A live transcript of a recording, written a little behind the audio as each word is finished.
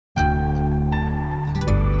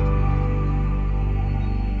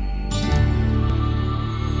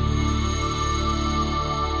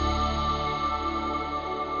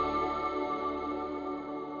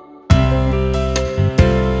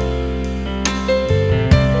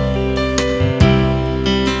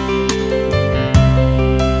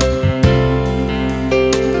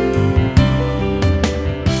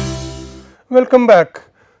Welcome back.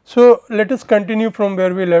 So, let us continue from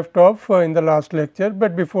where we left off in the last lecture,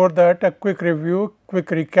 but before that a quick review, quick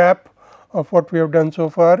recap of what we have done so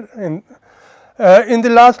far. In the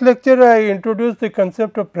last lecture, I introduced the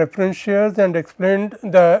concept of preference shares and explained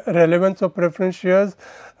the relevance of preference shares,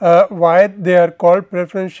 why they are called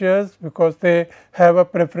preference shares, because they have a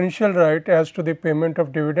preferential right as to the payment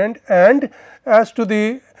of dividend and as to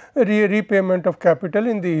the repayment of capital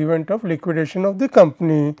in the event of liquidation of the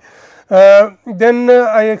company. Then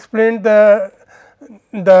I explained the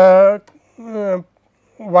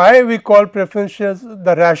why we call preference shares,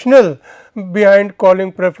 the rationale behind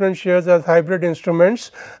calling preference shares as hybrid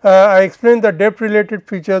instruments. I explained the debt related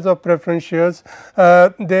features of preference shares.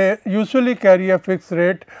 They usually carry a fixed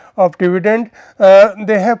rate of dividend.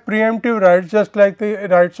 They have preemptive rights just like the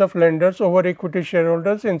rights of lenders over equity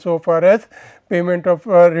shareholders insofar as payment of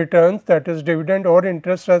returns, that is dividend or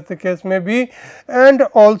interest as the case may be, and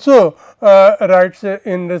also rights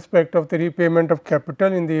in respect of the repayment of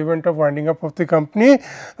capital in the event of winding up of the company.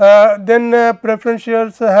 Then preference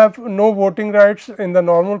shares have no voting rights in the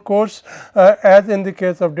normal course as in the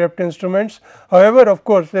case of debt instruments. However, of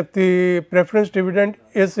course, if the preference dividend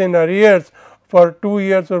is in arrears for 2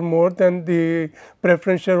 years or more, then the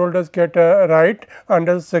preference shareholders get a right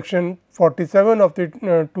under section 47 of the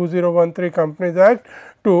 2013 Companies Act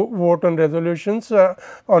to vote on resolutions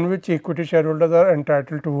on which equity shareholders are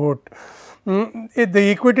entitled to vote. The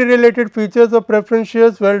equity related features of preference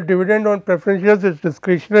shares, well, dividend on preference shares is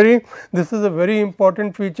discretionary. This is a very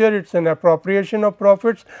important feature. It is an appropriation of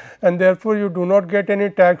profits and therefore, you do not get any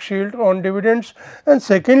tax shield on dividends. And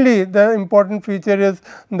secondly, the important feature is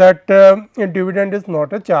that a dividend is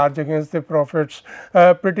not a charge against the profits,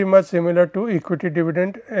 pretty much similar to equity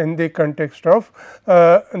dividend in the context of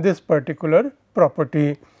this particular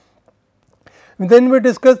property. Then we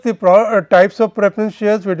discussed the types of preference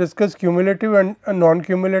shares. We discussed cumulative and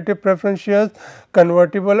non-cumulative preference shares,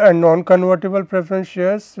 convertible and non-convertible preference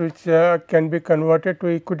shares, which can be converted to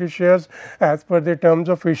equity shares as per the terms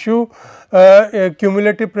of issue.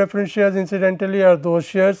 Cumulative preference shares incidentally are those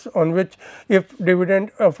shares on which if dividend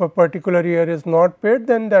of a particular year is not paid,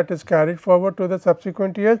 then that is carried forward to the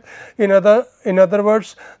subsequent years. In other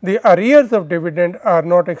words, the arrears of dividend are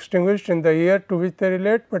not extinguished in the year to which they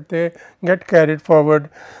relate, but they get carried forward.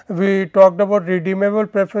 We talked about redeemable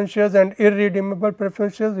preference shares and irredeemable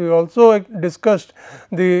preference shares. We also discussed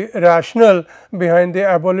the rationale behind the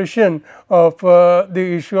abolition of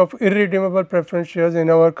the issue of irredeemable preference shares in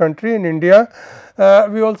our country, in India.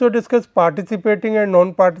 We also discussed participating and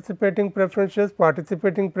non-participating preference shares.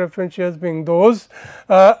 Participating preference shares being those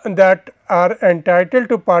that are entitled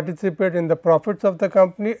to participate in the profits of the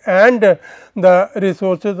company and the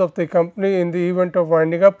resources of the company in the event of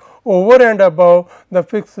winding up over and above the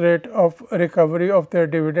fixed rate of recovery of their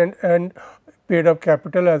dividend and paid up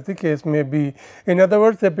capital as the case may be. In other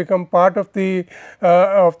words, they become part of the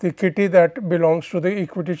kitty that belongs to the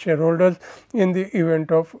equity shareholders in the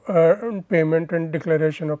event of payment and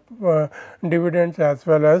declaration of dividends as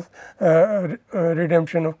well as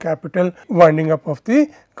redemption of capital, winding up of the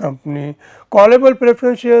company. Callable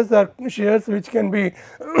preference shares are shares which can be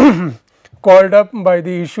called up by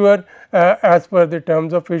the issuer as per the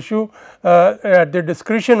terms of issue at the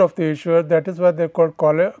discretion of the issuer. That is why they are called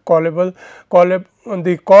callable.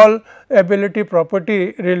 The callability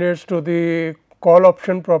property relates to the call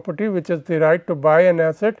option property, which is the right to buy an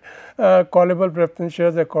asset. Callable preference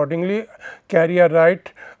shares accordingly carry a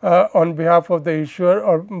right on behalf of the issuer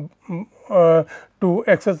or to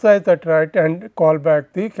exercise that right and call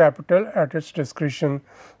back the capital at its discretion.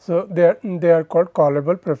 So, they are called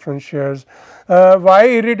callable preference shares. Why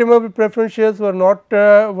irredeemable preference shares are not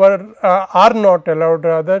allowed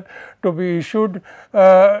rather to be issued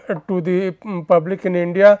to the public in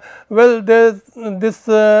India? Well, this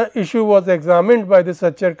issue was examined by the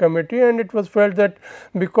Sachar committee and it was felt that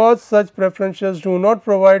because such preference shares do not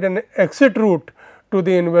provide an exit route to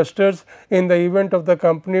the investors in the event of the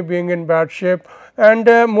company being in bad shape, and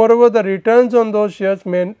moreover the returns on those shares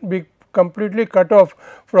may be completely cut off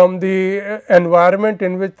from the environment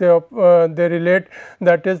in which they relate,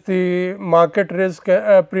 that is the market risk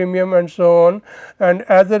premium and so on, and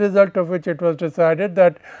as a result of which it was decided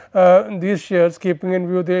that these shares, keeping in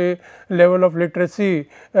view the level of literacy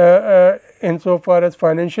insofar as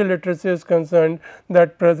financial literacy is concerned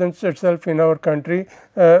that presents itself in our country,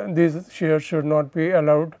 these shares should not be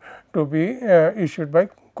allowed to be issued by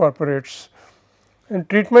corporates. In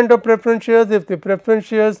treatment of preference shares, if the preference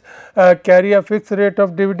shares carry a fixed rate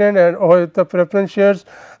of dividend and or if the preference shares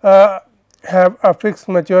have a fixed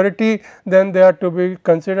maturity, then they are to be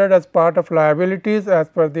considered as part of liabilities as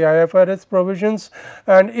per the IFRS provisions,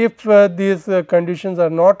 and if these conditions are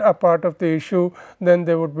not a part of the issue, then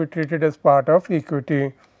they would be treated as part of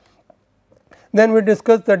equity. Then we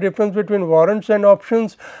discussed the difference between warrants and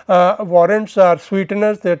options. Warrants are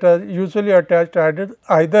sweeteners that are usually attached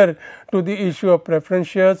either to the issue of preference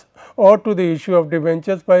shares or to the issue of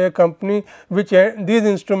debentures by a company, which these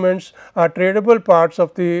instruments are tradable parts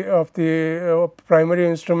of the primary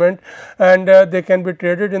instrument, and they can be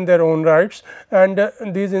traded in their own rights, and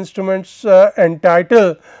these instruments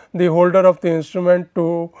entitle the holder of the instrument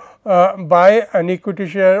to buy an equity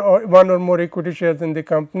share or one or more equity shares in the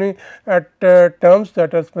company at terms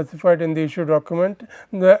that are specified in the issue document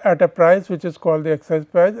at a price which is called the exercise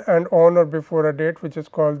price, and on or before a date which is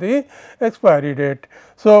called the expiry date.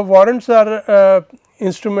 So, warrants are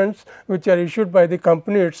instruments which are issued by the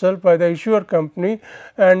company itself, by the issuer company,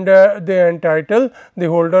 and they entitle the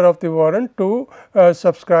holder of the warrant to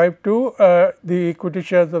subscribe to the equity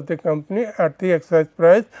shares of the company at the exercise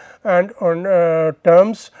price and on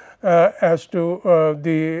terms as to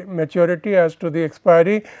the maturity, as to the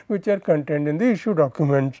expiry, which are contained in the issue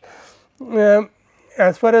documents.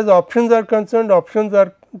 As far as options are concerned, options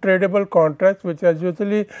are tradable contracts which are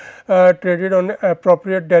usually traded on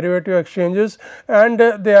appropriate derivative exchanges, and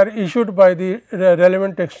they are issued by the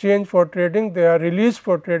relevant exchange for trading, they are released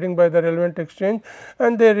for trading by the relevant exchange,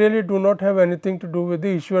 and they really do not have anything to do with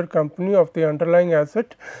the issuer company of the underlying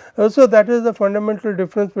asset. So, that is the fundamental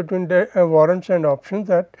difference between the warrants and options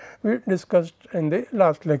that we discussed in the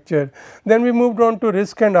last lecture. Then we moved on to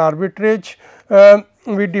risk and arbitrage.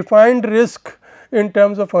 We defined risk in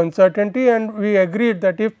terms of uncertainty, and we agreed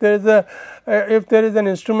that if there is an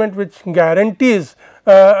instrument which guarantees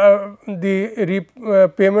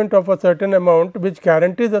the payment of a certain amount, which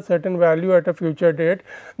guarantees a certain value at a future date,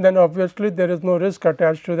 then obviously there is no risk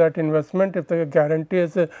attached to that investment. If the guarantee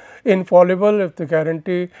is infallible, if the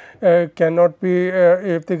guarantee cannot be,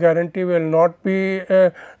 if the guarantee will not be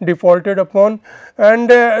defaulted upon,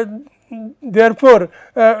 and therefore,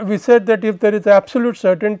 we said that if there is absolute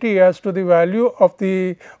certainty as to the value of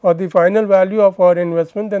the or the final value of our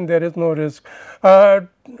investment, then there is no risk.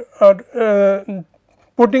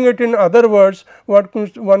 Putting it in other words,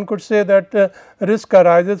 one could say that risk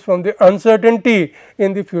arises from the uncertainty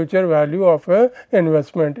in the future value of a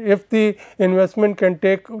investment. If the investment can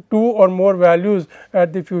take two or more values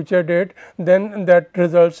at the future date, then that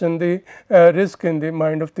results in the risk in the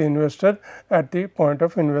mind of the investor at the point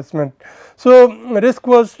of investment. So, risk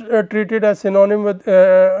was treated as synonym with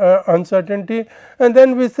uncertainty, and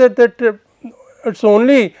then we said that it is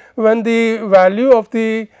only when the value of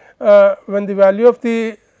the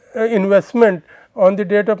investment on the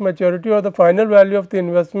date of maturity or the final value of the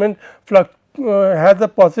investment has the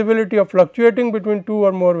possibility of fluctuating between two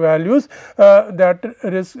or more values, that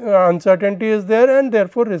risk uncertainty is there, and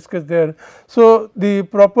therefore risk is there. So, the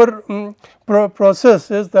proper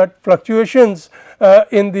process is that fluctuations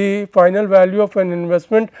in the final value of an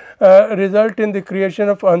investment result in the creation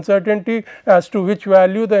of uncertainty as to which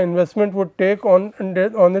value the investment would take on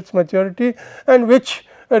its maturity, and which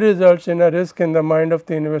results in a risk in the mind of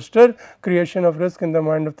the investor, creation of risk in the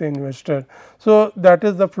mind of the investor. So, that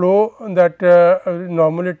is the flow that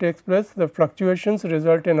normally takes place. The fluctuations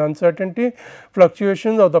result in uncertainty,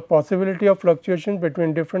 fluctuations or the possibility of fluctuation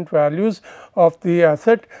between different values of the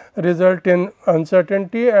asset result in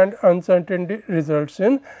uncertainty, and uncertainty results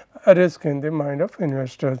in a risk in the mind of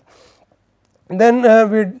investors. Then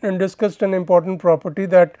we discussed an important property,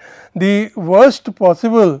 that the worst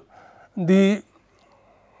possible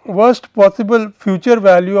future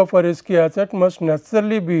value of a risky asset must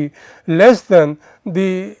necessarily be less than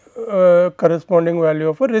the corresponding value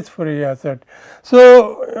of a risk free asset.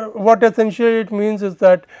 So, what essentially it means is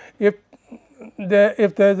that if there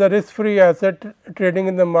is a risk free asset trading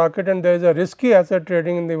in the market and there is a risky asset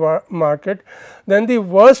trading in the market, then the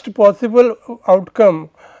worst possible outcome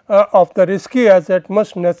of the risky asset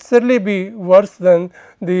must necessarily be worse than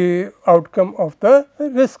the outcome of the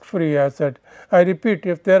risk free asset. I repeat,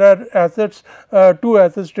 if there are assets, two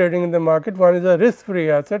assets trading in the market, one is a risk free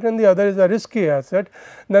asset and the other is a risky asset,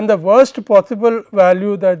 then the worst possible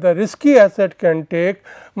value that the risky asset can take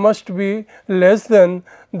must be less than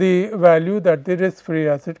the value that the risk free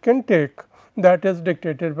asset can take. that is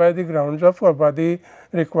dictated by the grounds of or by the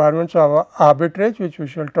requirements of arbitrage, which we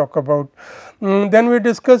shall talk about. Then we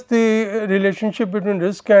discussed the relationship between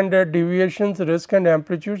risk and deviations, risk and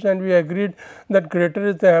amplitudes, and we agreed that greater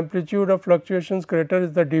is the amplitude of fluctuations, greater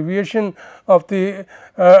is the deviation of the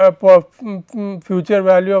future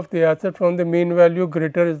value of the asset from the mean value,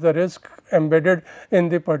 greater is the risk embedded in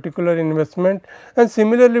the particular investment. And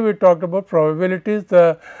similarly, we talked about probabilities.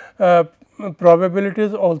 The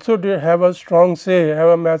probabilities also have a strong say, have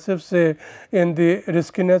a massive say in the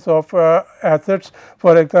riskiness of assets.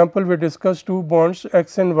 For example, we discussed two bonds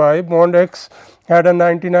X and Y. Bond X had a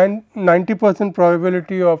 90%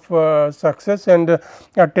 probability of success and a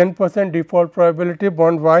 10% default probability.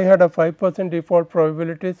 Bond Y had a 5% default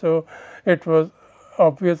probability. So, it was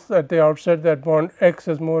obvious at the outset that bond X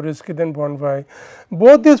is more risky than bond Y.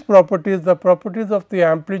 Both these properties, the properties of the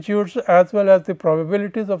amplitudes as well as the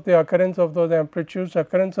probabilities of the occurrence of those amplitudes,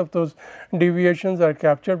 occurrence of those deviations are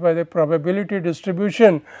captured by the probability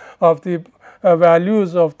distribution of the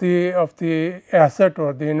values of the asset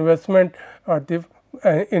or the investment or the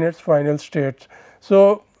in its final state.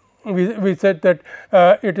 So, we said that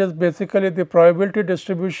it is basically the probability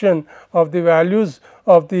distribution of the values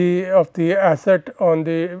of the asset on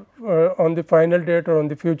the final date or on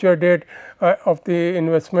the future date of the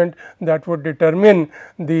investment that would determine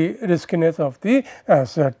the riskiness of the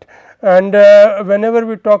asset. And whenever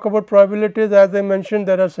we talk about probabilities, as I mentioned,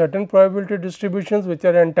 there are certain probability distributions which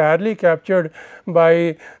are entirely captured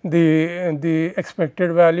by the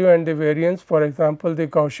expected value and the variance, for example, the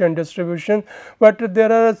Gaussian distribution, but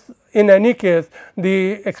there are in any case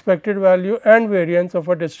the expected value and variance of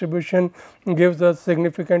a distribution gives us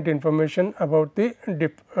significant information about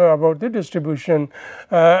the distribution.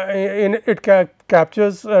 It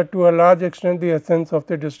captures to a large extent the essence of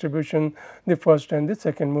the distribution, the first and the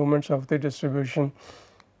second movements of the distribution.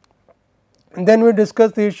 And then we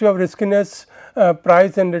discussed the issue of riskiness,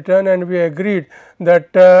 price and return, and we agreed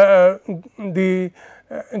that the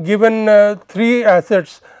given three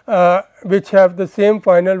assets which have the same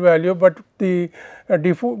final value, but the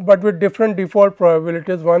but with different default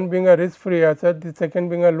probabilities, one being a risk free asset, the second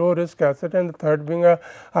being a low risk asset and the third being a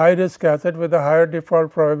high risk asset with a higher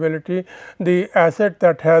default probability. The asset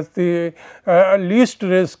that has the least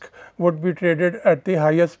risk would be traded at the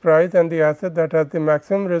highest price and the asset that has the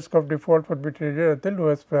maximum risk of default would be traded at the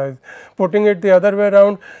lowest price. Putting it the other way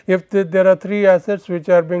around, if there are three assets which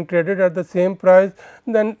are being traded at the same price,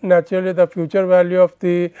 then naturally the future value of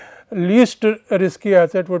the least risky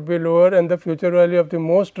asset would be lower and the future value of the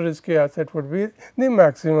most risky asset would be the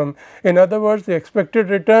maximum. In other words, the expected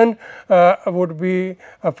return would be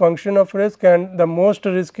a function of risk, and the most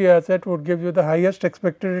risky asset would give you the highest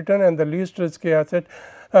expected return and the least risky asset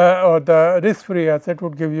or the risk free asset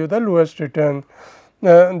would give you the lowest return.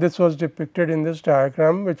 This was depicted in this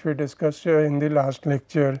diagram which we discussed in the last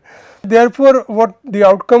lecture. Therefore, what the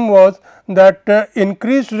outcome was that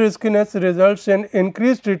increased riskiness results in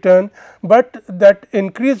increased return, but that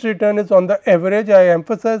increased return is on the average. I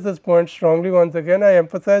emphasize this point strongly once again. I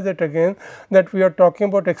emphasize it again that we are talking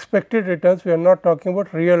about expected returns, we are not talking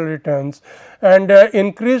about real returns. And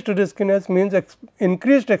increased riskiness means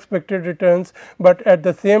increased expected returns, but at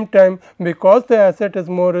the same time, because the asset is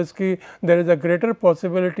more risky, there is a greater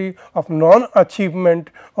possibility of non-achievement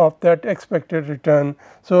of that expected return.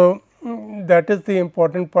 So, that is the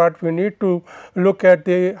important part. We need to look at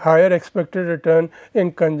the higher expected return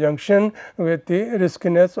in conjunction with the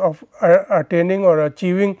riskiness of attaining or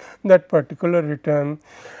achieving that particular return.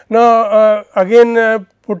 Now, again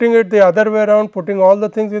putting it the other way around, putting all the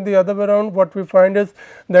things in the other way around, what we find is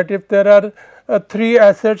that if there are three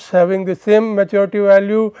assets having the same maturity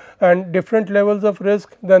value and different levels of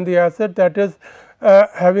risk, then the asset that is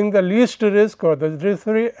having the least risk or the risk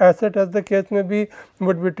free asset, as the case may be,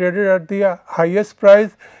 would be traded at the highest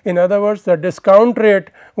price. In other words, the discount rate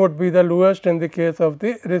would be the lowest in the case of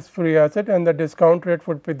the risk free asset and the discount rate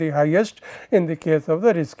would be the highest in the case of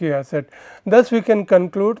the risky asset. Thus, we can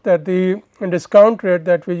conclude that the discount rate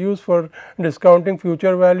that we use for discounting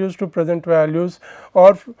future values to present values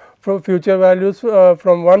or from future values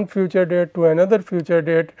from one future date to another future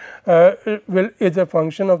date is a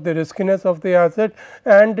function of the riskiness of the asset,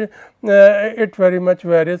 and it very much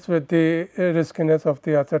varies with the riskiness of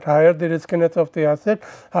the asset. Higher the riskiness of the asset,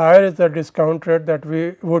 higher is the discount rate that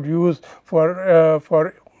we would use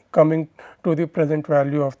for coming to the present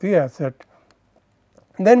value of the asset.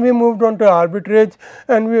 Then we moved on to arbitrage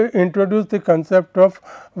and we introduced the concept of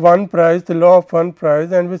one price, the law of one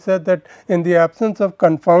price, and we said that in the absence of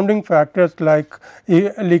confounding factors like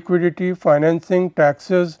liquidity, financing,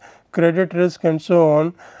 taxes, credit risk and so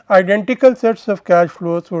on, identical sets of cash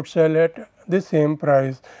flows would sell at the same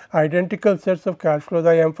price. Identical sets of cash flows.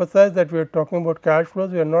 I emphasize that we are talking about cash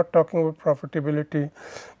flows, we are not talking about profitability.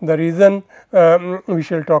 The reason we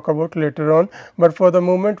shall talk about later on, but for the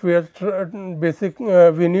moment we are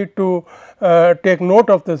we need to take note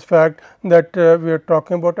of this fact that we are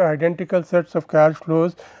talking about identical sets of cash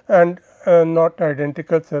flows and not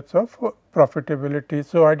identical sets of profitability.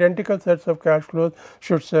 So, identical sets of cash flows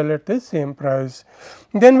should sell at the same price.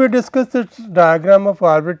 Then we discussed this diagram of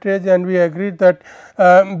arbitrage, and we agreed that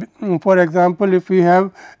for example, if we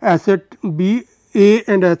have asset B A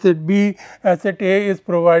and asset B, asset A is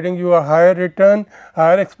providing you a higher return,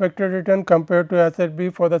 higher expected return compared to asset B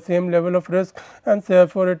for the same level of risk, and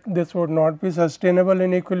therefore, this would not be sustainable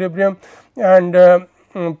in equilibrium, and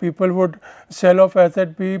people would sell off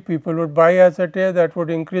asset B, people would buy asset A, that would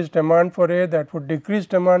increase demand for A, that would decrease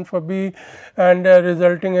demand for B, and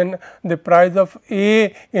resulting in the price of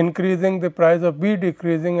A increasing, the price of B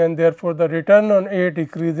decreasing, and therefore, the return on A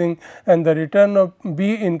decreasing and the return of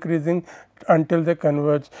B increasing until they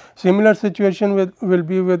converge. Similar situation will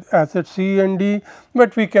be with assets C and D,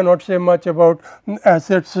 but we cannot say much about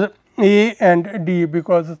assets A and D,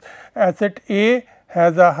 because asset A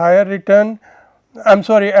has a higher return, I am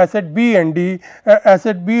sorry, asset B and D.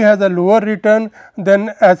 Asset B has a lower return than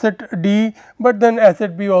asset D, but then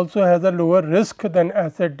asset B also has a lower risk than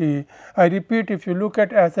asset D. I repeat, if you look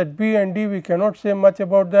at asset B and D, we cannot say much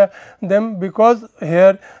about them, because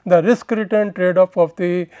here the risk return trade off of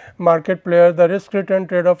the market player, the risk return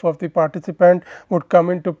trade off of the participant would come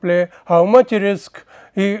into play. How much risk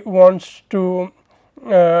he wants to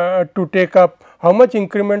take up, how much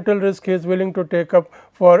incremental risk he is willing to take up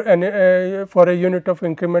for a unit of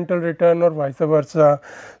incremental return, or vice versa.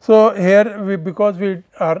 So, here because we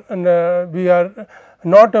are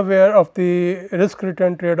not aware of the risk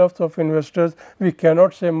return trade offs of investors, we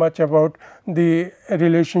cannot say much about the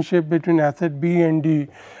relationship between asset B and D.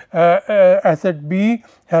 Asset B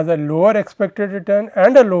has a lower expected return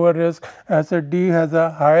and a lower risk, asset D has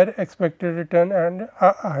a higher expected return and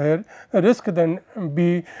a higher risk than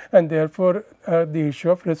B, and therefore, the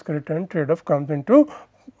issue of risk return trade off comes into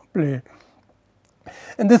play.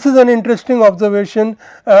 And this is an interesting observation.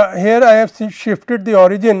 Here I have shifted the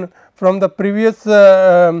origin from the previous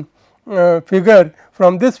figure.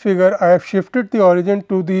 From this figure, I have shifted the origin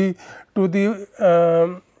to the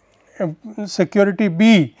security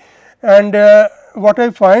B, and what I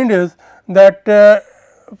find is that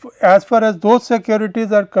as far as those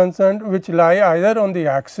securities are concerned which lie either on the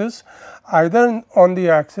axis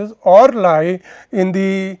or lie in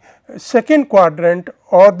the second quadrant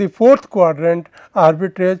or the fourth quadrant,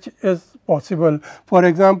 arbitrage is possible. For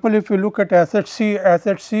example, if you look at asset C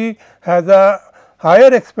has a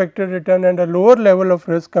higher expected return and a lower level of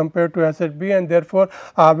risk compared to asset B, and therefore,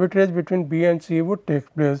 arbitrage between B and C would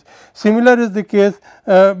take place. Similar is the case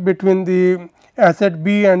between the asset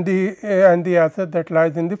B and the asset that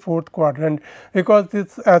lies in the fourth quadrant, because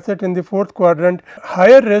this asset in the fourth quadrant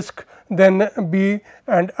higher risk than B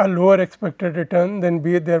and a lower expected return than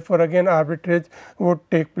B, therefore, again arbitrage would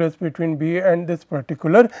take place between B and this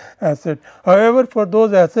particular asset. However, for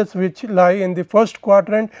those assets which lie in the first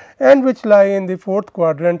quadrant and which lie in the fourth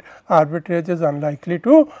quadrant, arbitrage is unlikely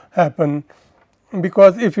to happen,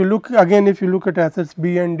 because if you look at assets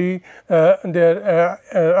B and D, their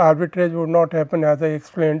arbitrage would not happen, as I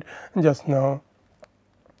explained just now.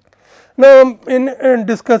 Now, in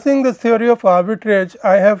discussing the theory of arbitrage,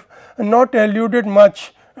 I have not alluded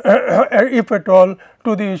much if at all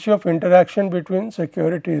to the issue of interaction between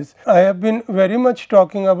securities. I have been very much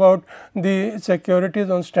talking about the securities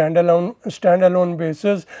on standalone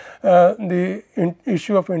basis. The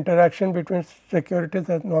issue of interaction between securities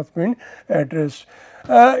has not been addressed.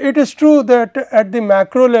 It is true that at the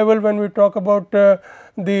macro level, when we talk about the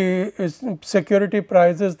security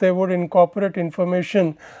prices, they would incorporate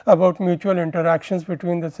information about mutual interactions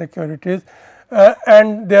between the securities,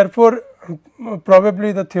 and therefore,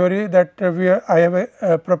 probably the theory that I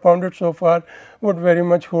have propounded so far would very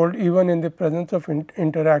much hold even in the presence of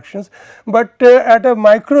interactions. But at a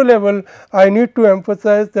micro level, I need to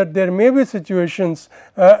emphasize that there may be situations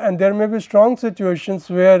and there may be strong situations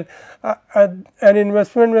where an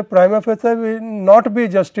investment may prima facie not be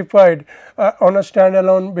justified on a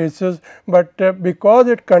standalone basis, but because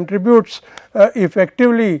it contributes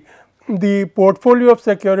effectively the portfolio of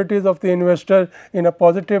securities of the investor in a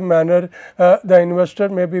positive manner, the investor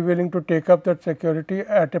may be willing to take up that security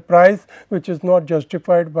at a price which is not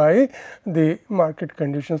justified by the market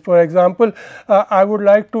conditions. For example, I would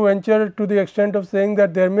like to venture to the extent of saying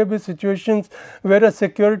that there may be situations where a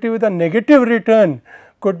security with a negative return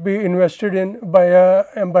could be invested in by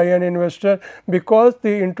an investor, because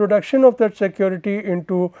the introduction of that security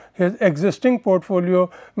into his existing portfolio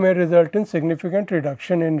may result in significant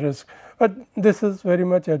reduction in risk. But this is very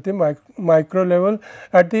much at the micro level.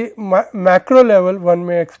 At the macro level, one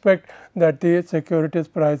may expect that the securities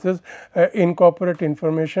prices incorporate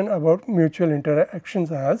information about mutual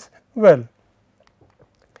interactions as well.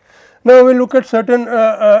 Now, we look at certain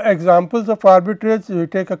examples of arbitrage. We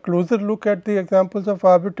take a closer look at the examples of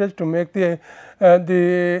arbitrage to make the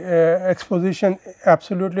exposition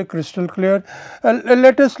absolutely crystal clear.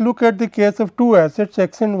 Let us look at the case of two assets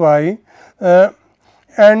x and y,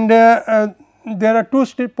 and there are two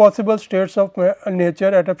possible states of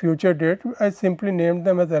nature at a future date. I simply named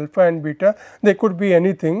them as alpha and beta. They could be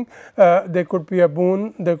anything. They could be a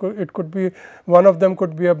boon. It could be, one of them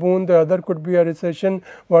could be a boon, the other could be a recession.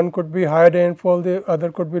 One could be high rainfall, the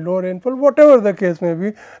other could be low rainfall. Whatever the case may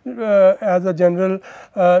be, as a general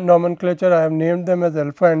nomenclature, I have named them as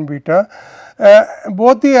alpha and beta.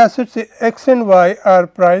 Both the assets x and y are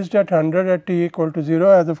priced at 100 at t equal to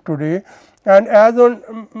 0 as of today. And as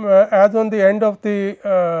on the end of the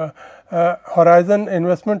horizon,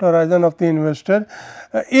 investment horizon of the investor,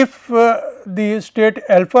 if the state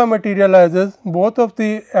alpha materializes, both of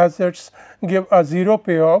the assets give a 0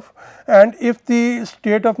 payoff, and if the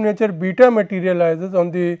state of nature beta materializes on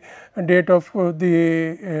the date of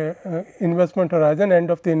the investment horizon, end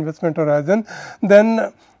of the investment horizon,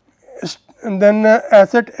 then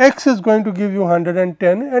asset x is going to give you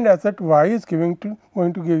 110 and asset y is going to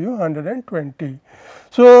give you 120.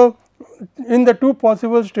 So, in the two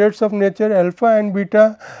possible states of nature alpha and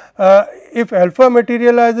beta, if alpha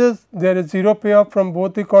materializes, there is 0 payoff from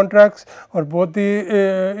both the contracts or both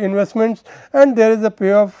the investments, and there is a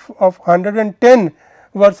payoff of 110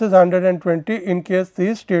 versus 120 in case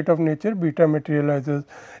the state of nature beta materializes.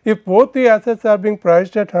 If both the assets are being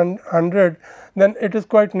priced at 100, then it is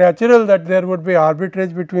quite natural that there would be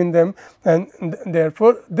arbitrage between them, and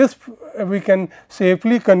therefore, this we can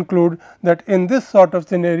safely conclude that in this sort of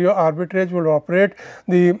scenario arbitrage will operate.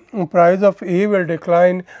 The price of A will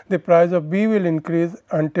decline, the price of B will increase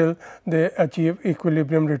until they achieve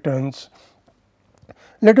equilibrium returns.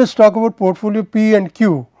 Let us talk about portfolio P and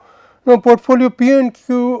Q. Now, portfolio P and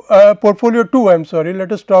Q, portfolio 2, I am sorry,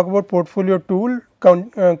 let us talk about portfolio 2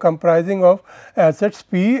 comprising of assets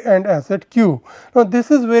P and asset Q. Now, this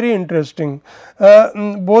is very interesting.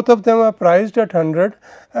 Both of them are priced at 100,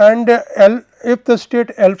 and if the state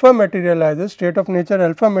alpha materializes, state of nature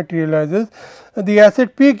alpha materializes, the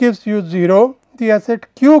asset P gives you 0, the asset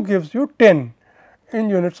Q gives you 10 in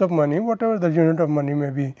units of money, whatever the unit of money may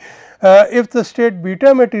be. If the state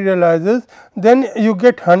beta materializes, then you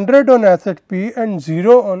get 100 on asset P and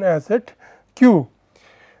 0 on asset Q.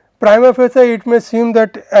 Prima facie, it may seem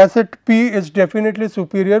that asset P is definitely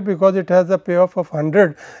superior because it has a payoff of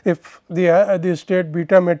 100 if the state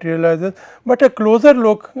beta materializes, but a closer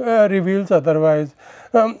look reveals otherwise.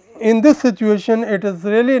 In this situation, it is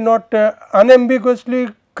really not unambiguously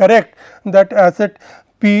correct that asset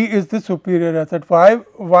P is the superior asset.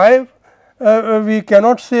 Why we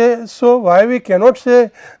cannot say so? Why we cannot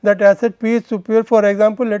say that asset P is superior? For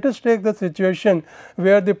example, let us take the situation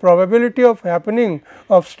where the probability of happening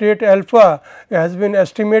of state alpha has been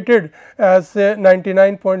estimated as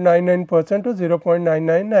 99.99% to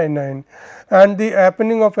 0.9999, and the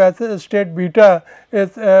happening of state beta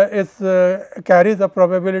is carries a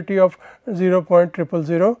probability of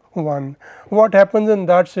 0.0001. What happens in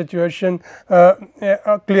that situation?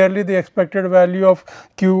 Clearly, the expected value of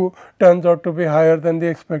Q turns out to be higher than the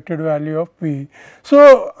expected value of P.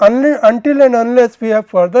 So, until and unless we have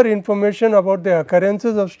further information about the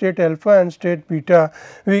occurrences of state alpha and state beta,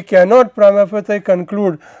 we cannot prima facie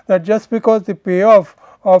conclude that just because the payoff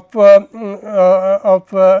of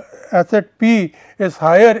asset P is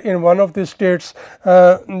higher in one of the states,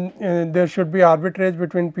 there should be arbitrage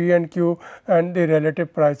between P and Q and the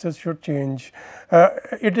relative prices should change.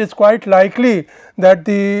 It is quite likely that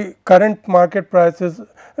the current market prices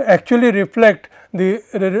actually reflect the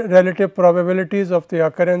relative probabilities of the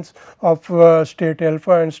occurrence of state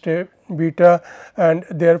alpha and state beta, and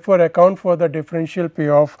therefore account for the differential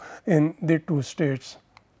payoff in the two states.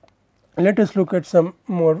 Let us look at some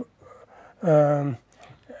more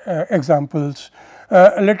examples.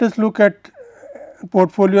 Let us look at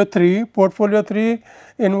portfolio 3. Portfolio 3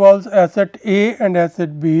 involves asset A and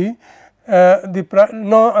asset B.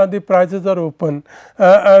 The prices are open.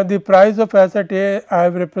 The price of asset A I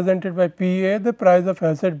have represented by P A, the price of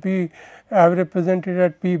asset B I have represented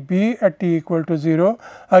at P B at t equal to 0.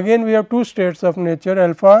 Again, we have two states of nature,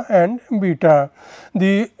 alpha and beta.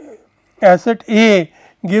 The asset A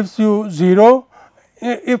gives you 0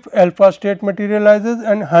 if alpha state materializes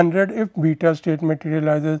and 100 if beta state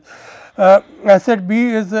materializes. Asset B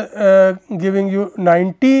is giving you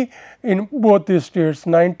 90 in both these states,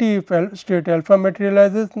 90 if state alpha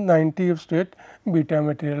materializes, 90 if state beta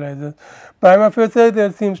materializes. Prima facie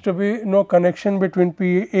there seems to be no connection between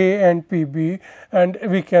P A and P B, and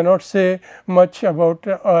we cannot say much about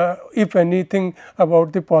if anything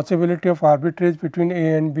about the possibility of arbitrage between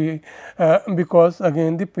A and B, because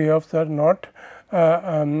again the payoffs are not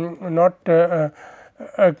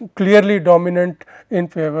clearly dominant in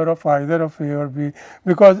favor of either of A or B,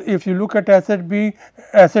 because if you look at asset B,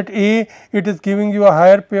 asset A, it is giving you a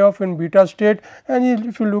higher payoff in beta state, and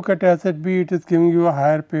if you look at asset B, it is giving you a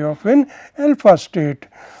higher payoff in alpha state.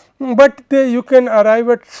 But you can arrive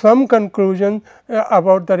at some conclusion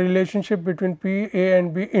about the relationship between P, A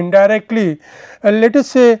and B indirectly. Let us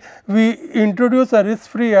say we introduce a risk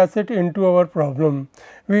free asset into our problem.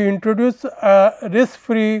 We introduce a risk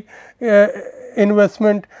free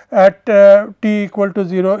investment at t equal to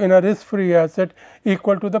 0 in a risk free asset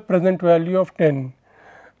equal to the present value of 10.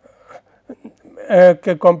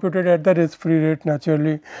 Computed at the risk free rate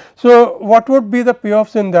naturally. So, what would be the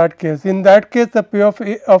payoffs in that case? In that case, the payoff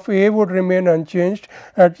of A would remain unchanged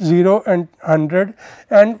at 0 and 100,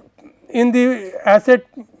 and in the asset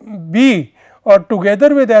B or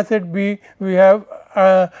together with asset B, we have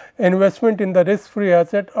investment in the risk free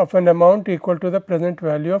asset of an amount equal to the present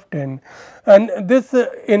value of 10, and this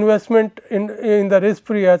investment in the risk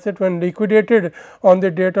free asset when liquidated on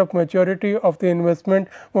the date of maturity of the investment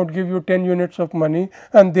would give you 10 units of money,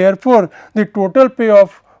 and therefore, the total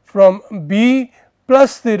payoff from B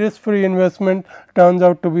plus the risk free investment turns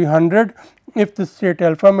out to be 100 if the state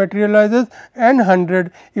alpha materializes and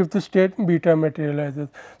 100 if the state beta materializes.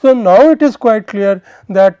 So, now it is quite clear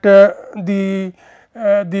that the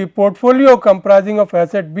portfolio comprising of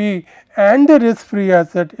asset B and the risk free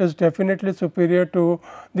asset is definitely superior to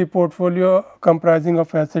the portfolio comprising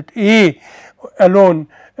of asset A alone,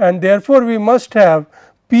 and therefore, we must have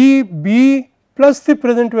P B plus the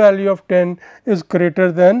present value of 10 is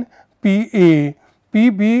greater than P A. P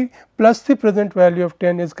B plus the present value of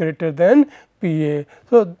 10 is greater than P A.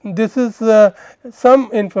 So, this is some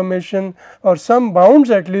information or some bounds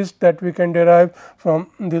at least that we can derive from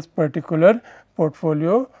this particular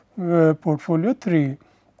portfolio 3.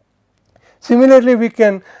 Similarly, we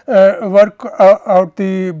can work out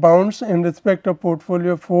the bounds in respect of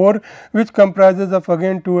portfolio 4, which comprises of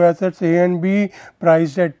again two assets A and B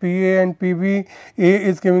priced at P A and P B. A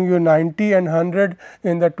is giving you 90 and 100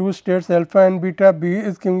 in the two states alpha and beta, B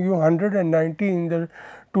is giving you 100 and 90 in the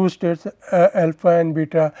two states alpha and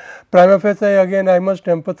beta. Prima facie again I must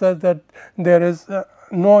emphasize that there is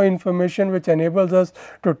no information which enables us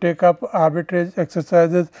to take up arbitrage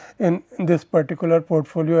exercises in this particular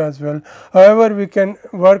portfolio as well. However, we can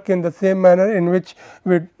work in the same manner in which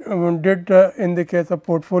we did in the case of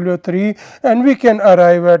portfolio 3, and we can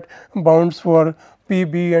arrive at bounds for P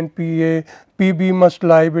B and P A. P B must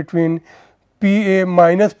lie between P A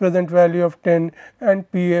minus present value of 10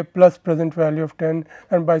 and P A plus present value of 10,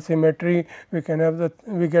 and by symmetry we can have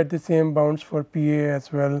we get the same bounds for P A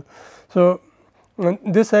as well. So,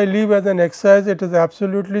 this I leave as an exercise. It is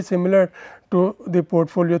absolutely similar to the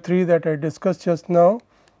portfolio 3 that I discussed just now.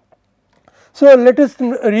 So, let us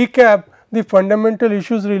recap the fundamental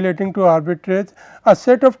issues relating to arbitrage. A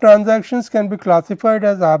set of transactions can be classified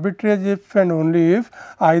as arbitrage if and only if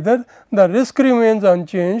either the risk remains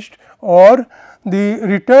unchanged or the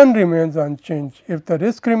return remains unchanged. If the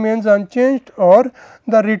risk remains unchanged or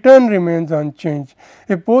the return remains unchanged.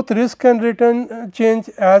 If both risk and return change,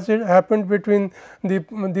 as it happened between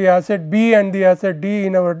the asset B and the asset D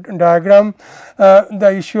in our diagram,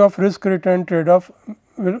 the issue of risk return trade off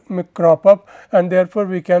will crop up, and therefore,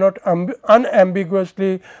 we cannot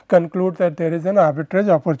unambiguously conclude that there is an arbitrage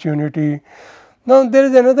opportunity. Now, there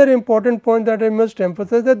is another important point that I must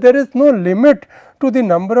emphasize, that there is no limit to the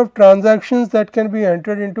number of transactions that can be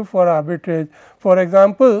entered into for arbitrage. For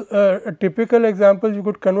example, a typical example, you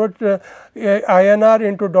could convert INR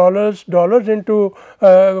into dollars, dollars into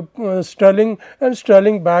sterling, and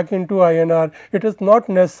sterling back into INR. It is not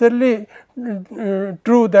necessarily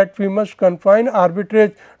true that we must confine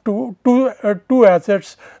arbitrage to two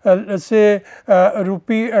assets, let us say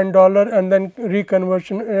rupee and dollar, and then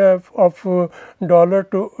reconversion of dollar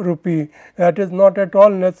to rupee. That is not at all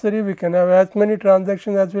necessary. We can have as many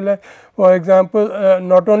transactions as we like. For example,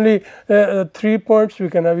 not only 3 points, we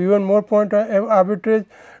can have even more point arbitrage,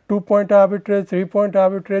 2-point arbitrage, 3-point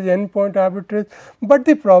arbitrage, n-point arbitrage. But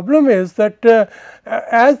the problem is that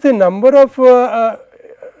as the number of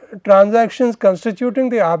transactions constituting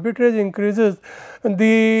the arbitrage increases,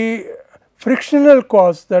 the frictional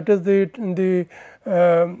cost, that is the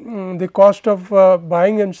cost of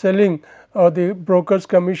buying and selling, or the broker's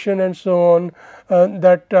commission and so on,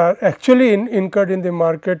 that are actually incurred in the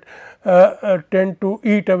market, tend to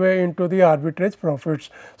eat away into the arbitrage profits.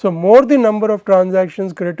 So, more the number of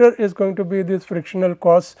transactions, greater is going to be these frictional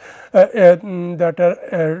costs that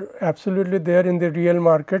are absolutely there in the real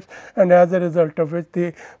markets, and as a result of which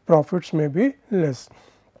the profits may be less.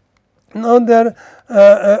 Now, there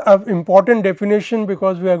an important definition,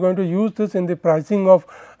 because we are going to use this in the pricing of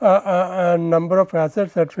a number of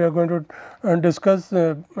assets that we are going to discuss,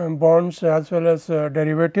 bonds as well as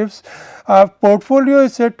derivatives. Our portfolio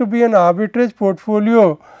is said to be an arbitrage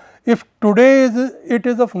portfolio if today it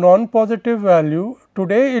is of non-positive value,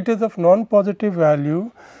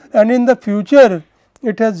 and in the future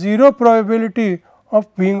it has 0 probability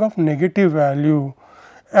of being of negative value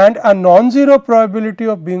and a non-zero probability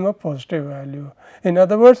of being of positive value. In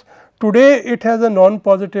other words, today it has a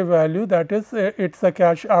non-positive value, that is it is a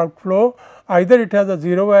cash outflow, either it has a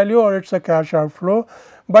 0 value or it is a cash outflow,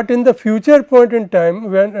 but in the future point in time,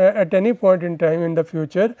 when at any point in time in the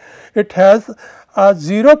future, it has a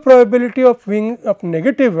 0 probability of being of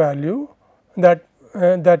negative value, that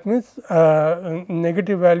means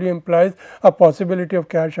negative value implies a possibility of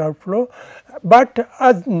cash outflow, but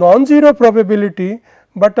a non-zero probability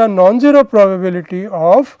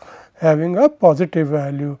of having a positive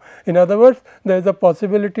value. In other words, there is a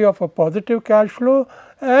possibility of a positive cash flow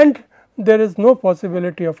and there is no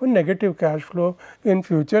possibility of a negative cash flow in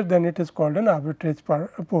future, then it is called an arbitrage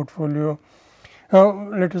portfolio. Now,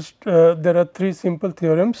 let us there are 3 simple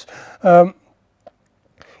theorems.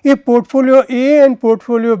 If portfolio A and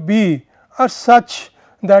portfolio B are such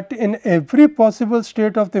that in every possible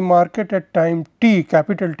state of the market at time t,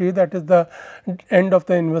 capital T, that is the end of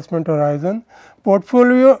the investment horizon,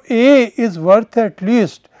 portfolio A is worth at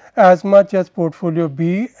least as much as portfolio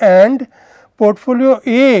B and portfolio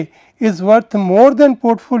A is worth more than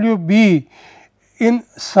portfolio B in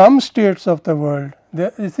some states of the world.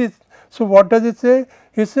 So, what does it say?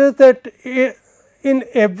 He says that in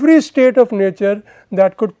every state of nature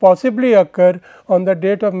that could possibly occur on the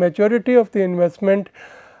date of maturity of the investment,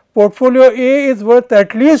 portfolio A is worth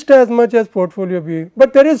at least as much as portfolio B,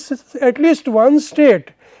 but there is at least one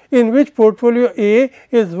state in which portfolio A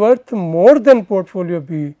is worth more than portfolio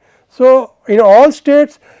B. So, in all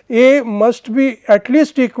states A must be at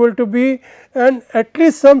least equal to B and at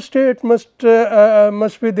least some state must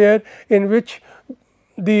be there in which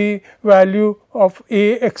the value of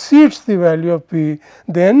A exceeds the value of B.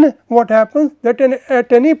 Then what happens, that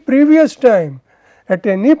at any previous time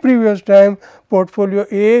portfolio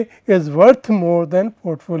A is worth more than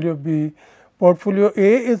portfolio B. Portfolio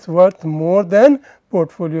A is worth more than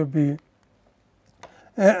portfolio B.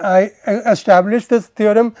 I established this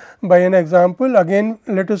theorem by an example. Again,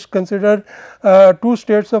 let us consider 2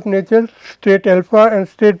 states of nature, state alpha and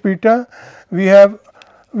state beta.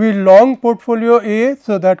 We long portfolio A,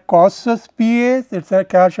 so that costs us P A, it is a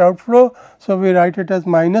cash outflow. So, we write it as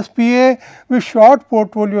minus P A. We short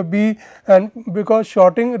portfolio B, and because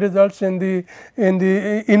shorting results in the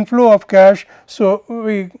inflow of cash. So,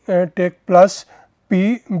 we take plus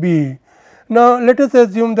P B. Now, let us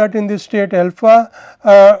assume that in the state alpha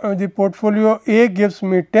the portfolio A gives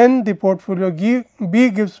me 10, the portfolio B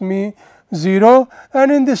gives me 0, and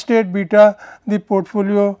in the state beta the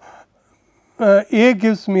portfolio A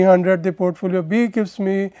gives me 100, the portfolio B gives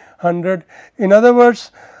me 100. In other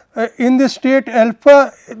words, in the state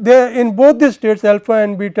alpha, in both the states alpha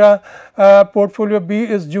and beta, portfolio B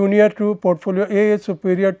is junior to portfolio A, is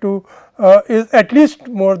superior to is at least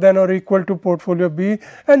more than or equal to portfolio B,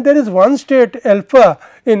 and there is one state alpha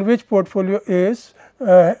in which portfolio A is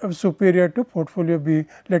superior to portfolio B.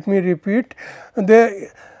 Let me repeat,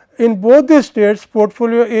 in both the states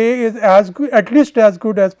portfolio A is at least as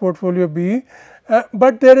good as portfolio B,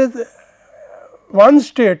 but there is one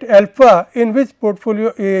state alpha in which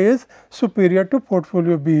portfolio A is superior to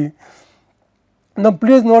portfolio B. Now,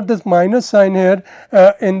 please note this minus sign here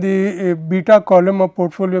in the beta column of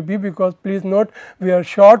portfolio B, because please note we are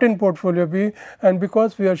short in portfolio B, and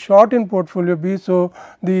because we are short in portfolio B, so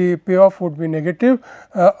the payoff would be negative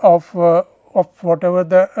of whatever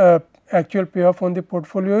the actual payoff on the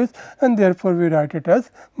portfolio is, and therefore, we write it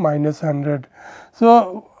as minus 100.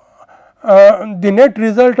 So, the net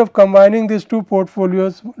result of combining these 2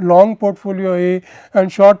 portfolios, long portfolio A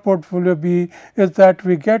and short portfolio B, is that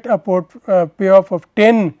we get a payoff of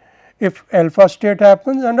 10 if alpha state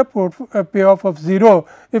happens and a payoff of 0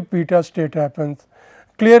 if beta state happens.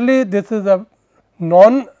 Clearly, this is a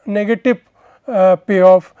non-negative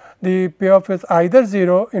payoff, the payoff is either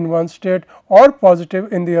 0 in one state or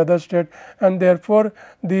positive in the other state, and therefore,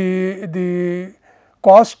 the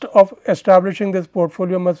cost of establishing this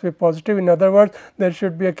portfolio must be positive. In other words, there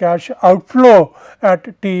should be a cash outflow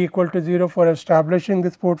at t equal to 0 for establishing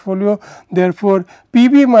this portfolio. Therefore,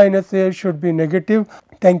 PB minus A should be negative.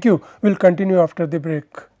 Thank you. We will continue after the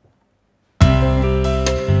break.